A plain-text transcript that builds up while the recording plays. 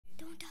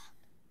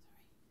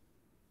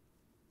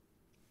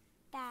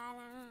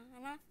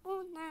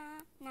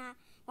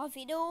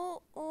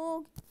Video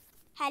og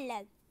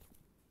hello.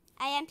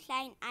 I am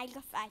Klein Isle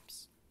of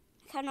Apes.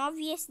 I can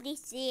obviously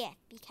see it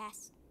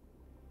because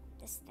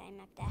this time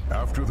up there.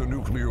 After the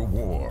nuclear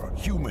war,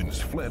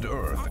 humans fled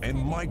Earth and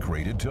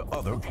migrated to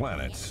other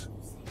planets.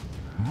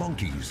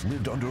 Monkeys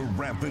lived under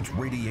rampant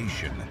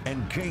radiation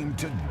and came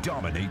to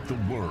dominate the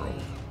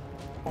world.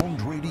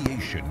 Armed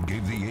radiation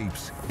gave the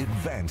apes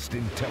advanced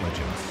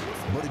intelligence,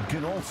 but it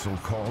can also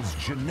cause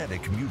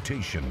genetic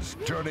mutations,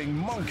 turning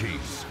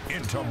monkeys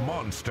into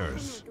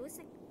monsters.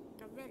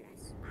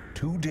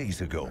 2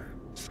 days ago,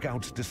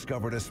 scouts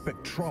discovered a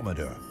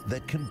spectrometer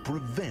that can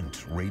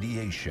prevent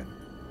radiation.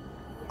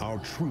 Our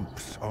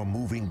troops are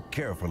moving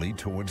carefully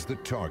towards the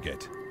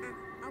target.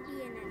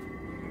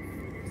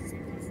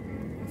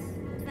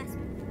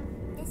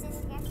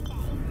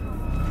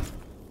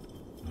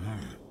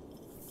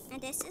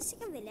 And this is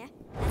a villa.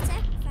 That's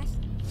it. First.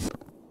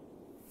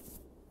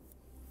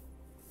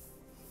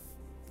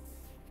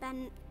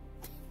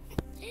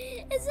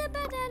 It's a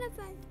bad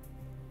elephant.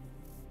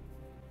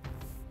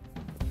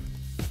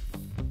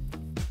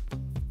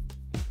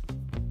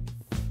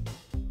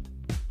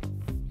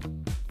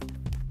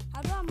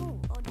 How do I move?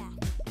 Oh, that.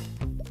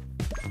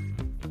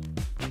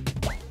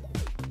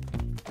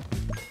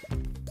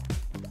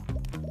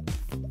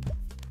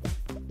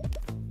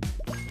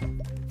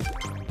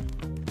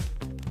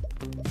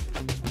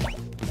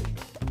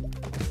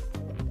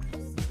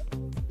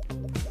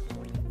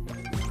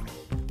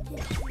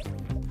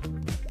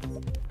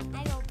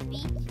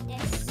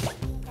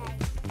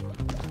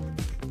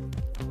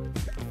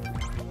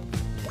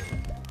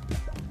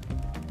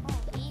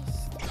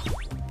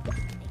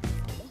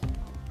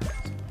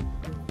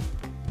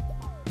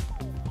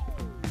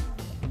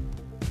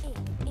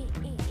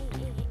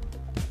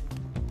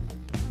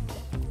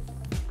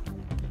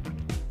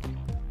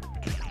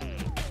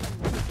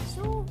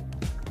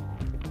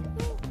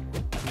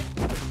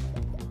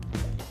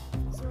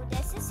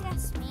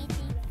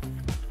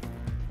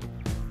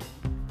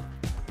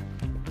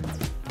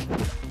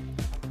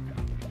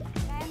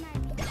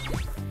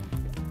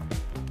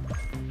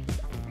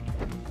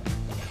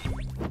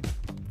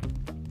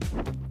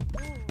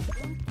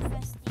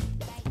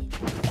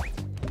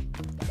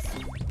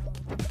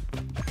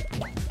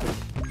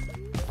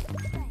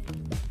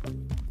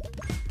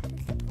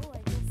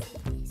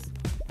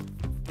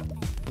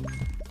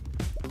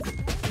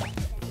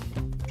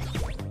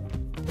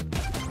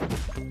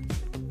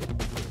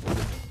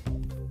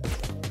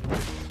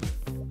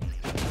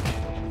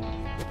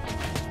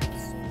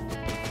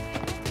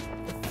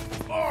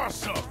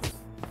 Awesome!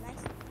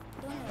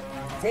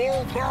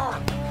 Fall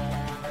back!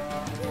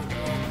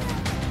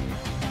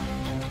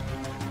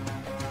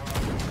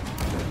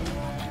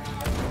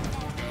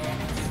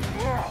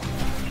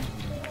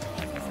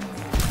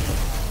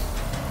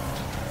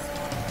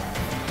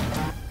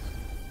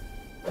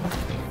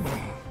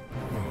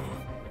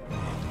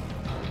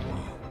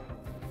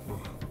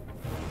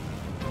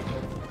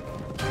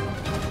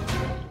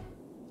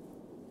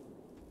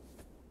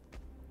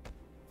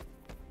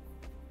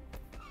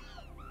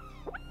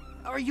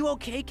 Are you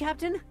okay,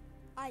 Captain?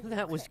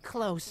 That was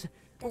close.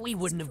 We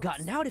wouldn't have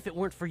gotten out if it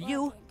weren't for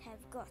you.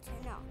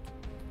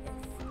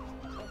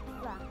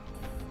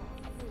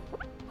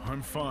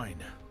 I'm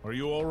fine. Are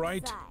you all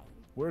right?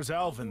 Where's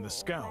Alvin, the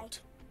scout?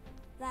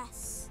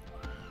 Thus,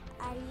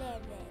 I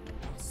live in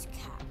the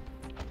scout.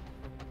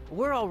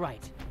 We're all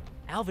right.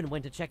 Alvin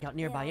went to check out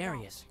nearby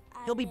areas.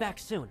 He'll be back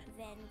soon.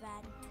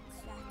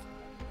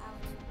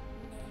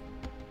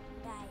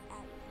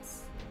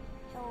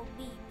 He'll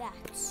be back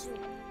soon.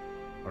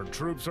 Our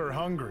troops are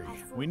hungry.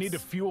 We need to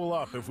fuel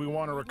up if we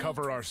want to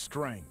recover our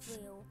strength.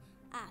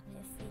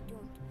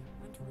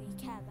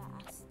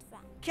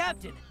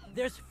 Captain,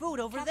 there's food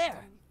over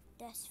there.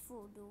 There's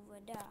food over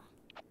there.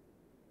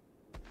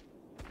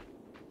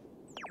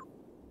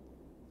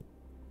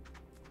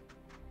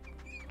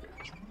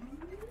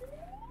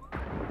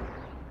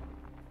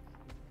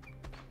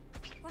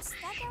 Was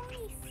that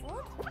only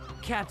food?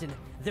 Captain,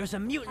 there's a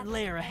mutant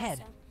lair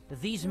ahead.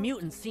 These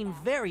mutants seem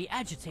very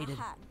agitated.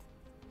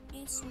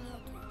 These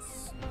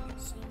mutants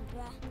seem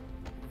very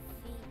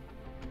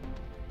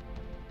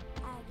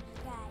agitated.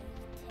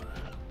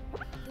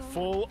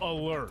 Full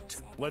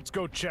alert. Let's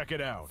go check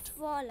it out.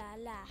 Full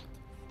alert.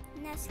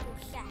 Let's go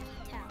check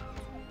it out.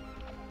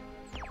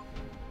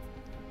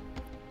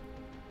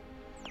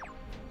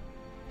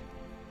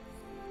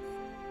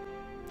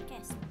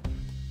 Guess.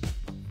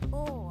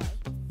 Oh,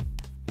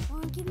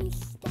 give me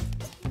steps.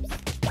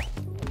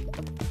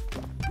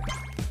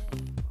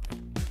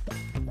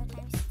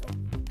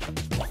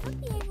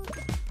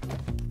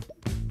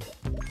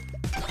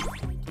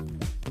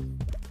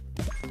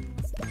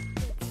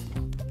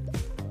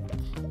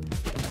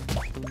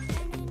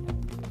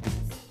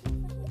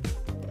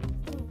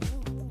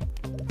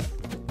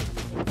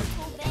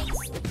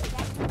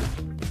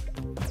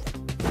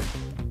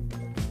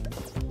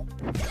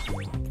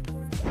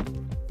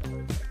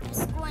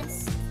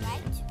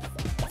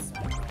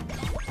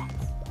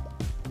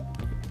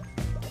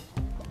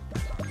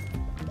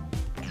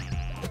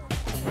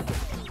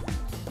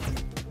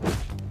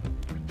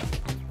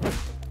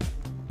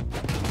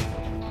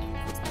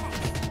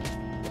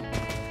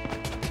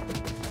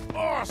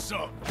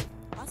 Awesome!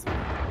 Awesome.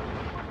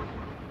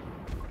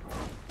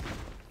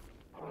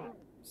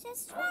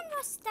 Since when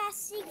was that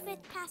secret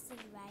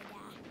passageway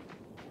there?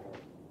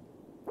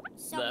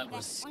 Sorry, That was only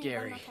one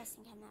scary. more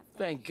person can have that.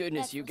 Thank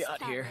goodness That you was got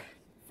terrible. here.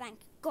 Thank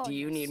God. Do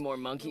you need more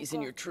monkeys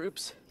in your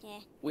troops? Yeah.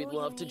 We'd Do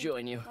love to need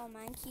join you. More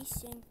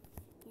monkeys in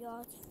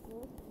your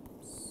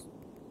troops?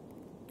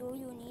 Do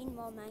you need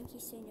more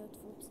monkeys in your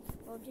troops?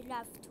 Would you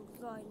love to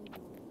join you?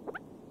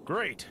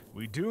 Great.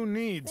 We do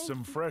need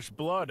some fresh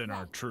blood in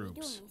our Right, troops.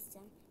 We do need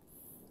some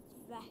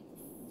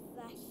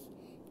fresh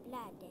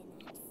blood in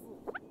our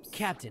troops.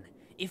 Captain,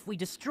 if we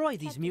destroy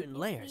these Captain, mutant if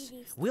we lairs,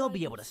 destroy we'll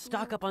be able to these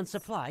stock up on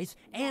supplies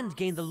and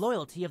gain the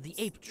loyalty of the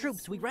ape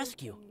troops we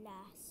rescue.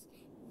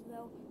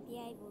 We'll be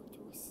able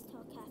to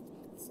stock up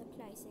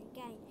supplies and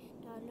gain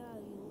the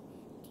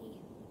loyalty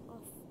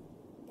of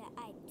the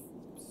ape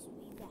troops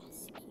we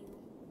rescue.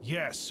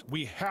 Yes,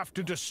 we have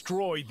to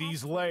destroy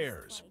these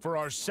layers for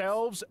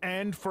ourselves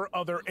and for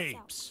other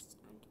apes. And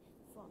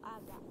for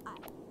other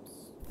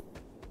apes.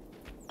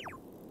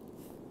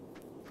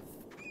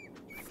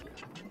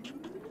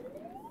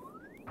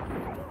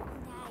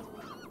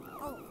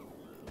 Oh,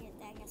 yeah,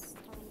 that is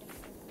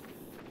wonderful.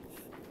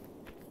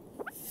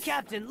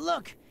 Captain,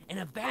 look! An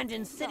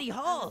abandoned city Look,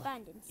 an hall!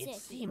 abandoned It city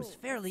seems hall.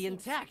 fairly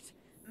Seems intact.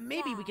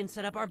 Maybe we can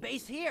set up our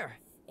base here.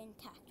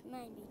 Intact.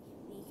 Maybe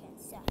we can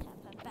set up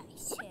a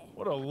base here.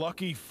 What a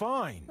lucky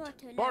find. What a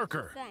lucky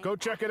Barker, find. go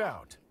check it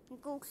out.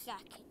 Go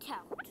check it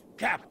out.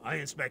 Cap, I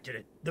inspected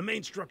it. The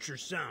main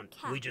structure's sound.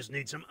 Cap. We just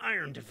need some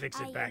iron to fix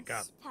it back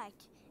up.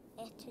 Inspect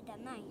it to the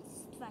main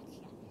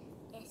structure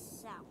is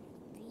sound.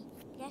 We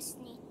just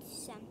need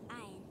some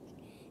iron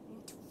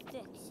to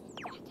fix it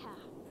back up.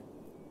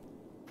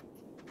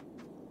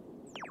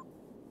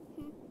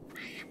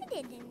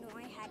 I didn't know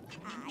I had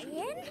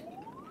iron.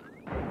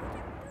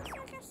 Those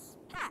are just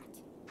part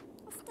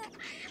of the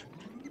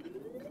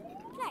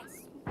place.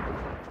 I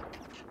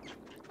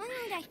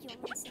know that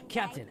humans and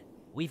Captain,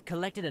 we've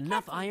collected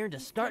enough iron to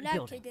start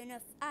building.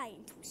 enough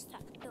iron to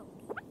start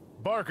building.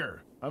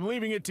 Barker, I'm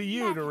leaving it to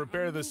you to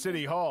repair the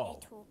city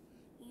hall.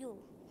 You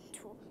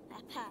to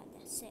repair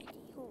the city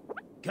hall.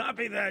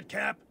 Copy that,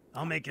 Cap.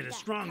 I'll make it as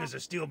strong as a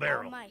steel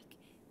barrel. I'll make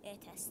it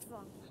as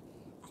strong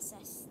as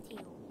a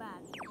steel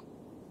barrel.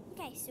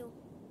 Okay, so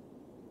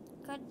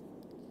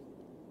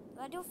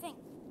what do you think?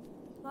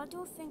 What do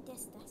you think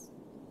this does?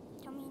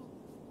 Tell me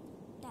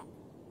that.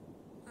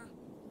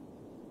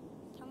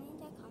 Tell me in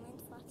the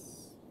comments what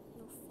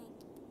you think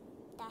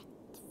that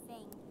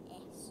thing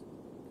is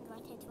and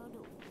what it will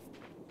do.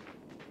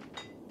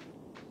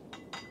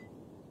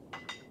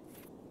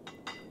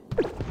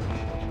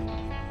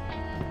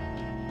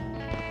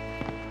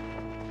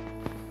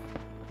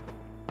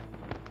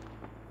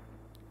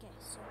 Okay,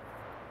 so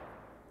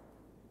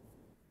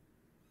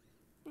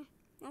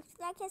looks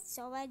like it's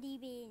already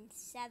been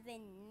 7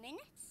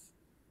 minutes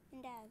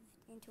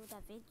into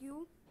the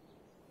video.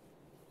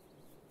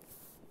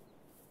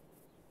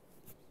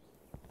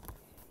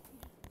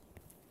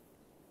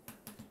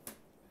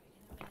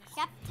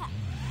 Chapter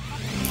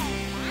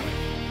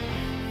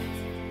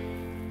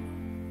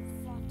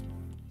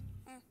 1.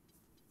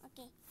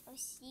 Okay, I'll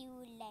see you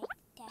later.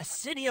 A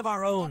city of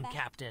our own, Bye-bye.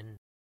 Captain.